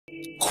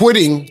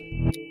Quitting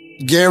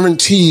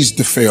guarantees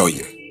the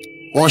failure.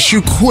 Once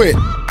you quit,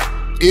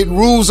 it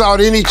rules out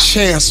any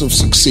chance of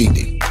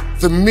succeeding.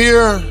 The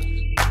mere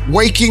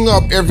waking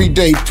up every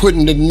day,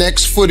 putting the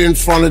next foot in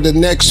front of the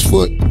next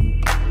foot,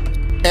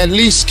 at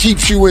least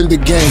keeps you in the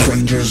game.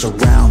 Strangers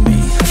around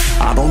me,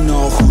 I don't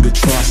know who to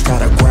trust, how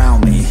to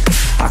ground me.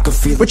 I could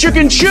feel. But you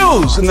can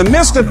choose in the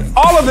midst of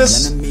all of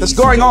this that's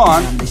going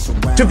on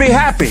to be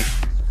happy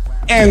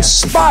in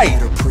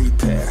spite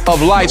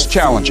of life's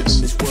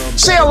challenges.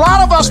 See, a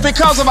lot of us,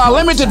 because of our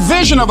limited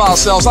vision of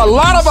ourselves, a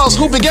lot of us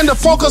who begin to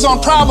focus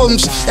on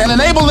problems and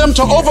enable them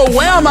to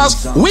overwhelm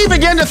us, we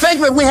begin to think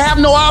that we have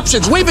no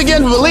options. We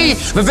begin to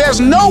believe that there's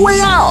no way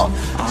out.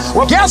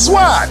 Well, guess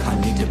what?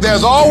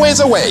 There's always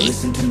a way.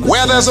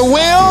 Where there's a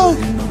will,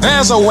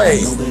 there's a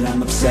way.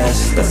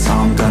 That's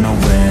how I'm gonna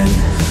win.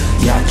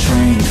 Yeah, I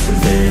trained for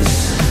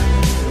this.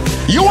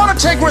 You want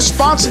to take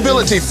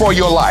responsibility for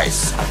your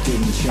life.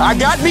 I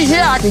got me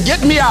here, I can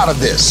get me out of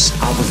this.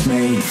 I was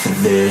made for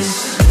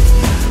this.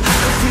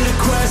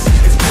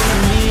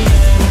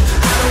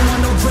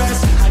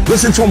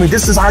 Listen to me,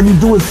 this is how you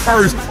do it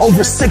first.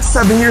 Over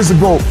 6-7 years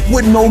ago,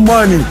 with no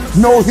money,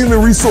 no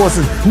human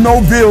resources, no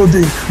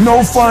building,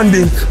 no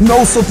funding,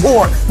 no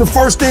support. The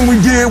first thing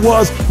we did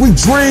was we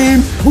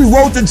dreamed, we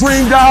wrote the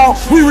dream down,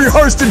 we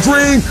rehearsed the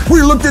dream,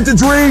 we looked at the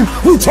dream,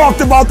 we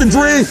talked about the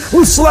dream,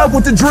 we slept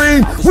with the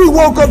dream, we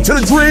woke up to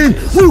the dream,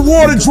 we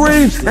wore the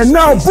dream, and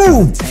now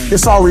boom,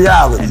 it's our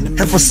reality.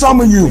 And for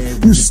some of you,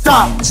 you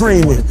stop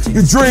dreaming.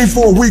 You dream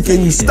for a week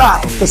and you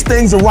stop because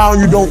things around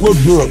you don't look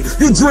good.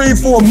 You dream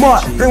for a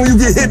month, and when you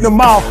get hit in the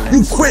mouth,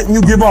 you quit and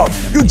you give up.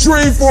 You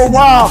dream for a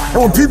while,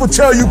 and when people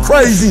tell you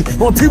crazy, and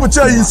when people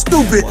tell you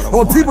stupid, and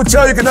when people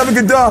tell you can never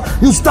get done,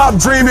 you stop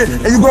dreaming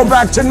and you go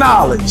back to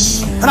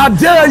knowledge. And I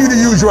dare you to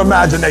use your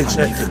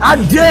imagination. I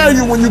dare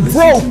you when you're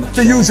broke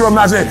to use your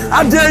imagination.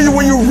 I dare you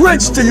when you're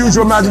rich to use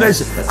your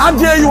imagination. I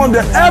dare you under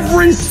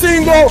every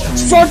single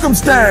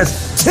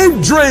circumstance.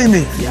 Keep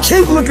dreaming.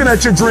 Keep looking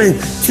at your dream.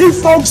 Keep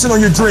focusing on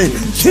your dream.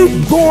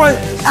 Keep going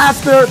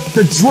after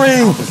the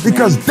dream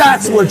because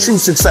that's where true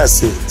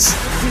success is.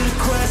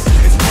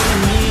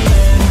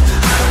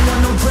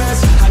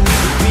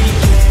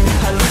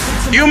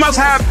 You must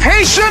have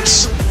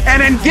patience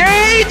and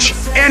engage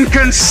in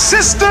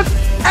consistent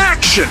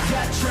action.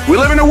 We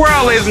live in a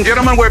world, ladies and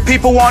gentlemen, where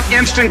people want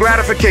instant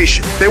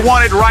gratification. They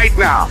want it right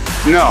now.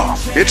 No,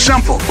 it's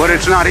simple, but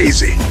it's not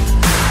easy.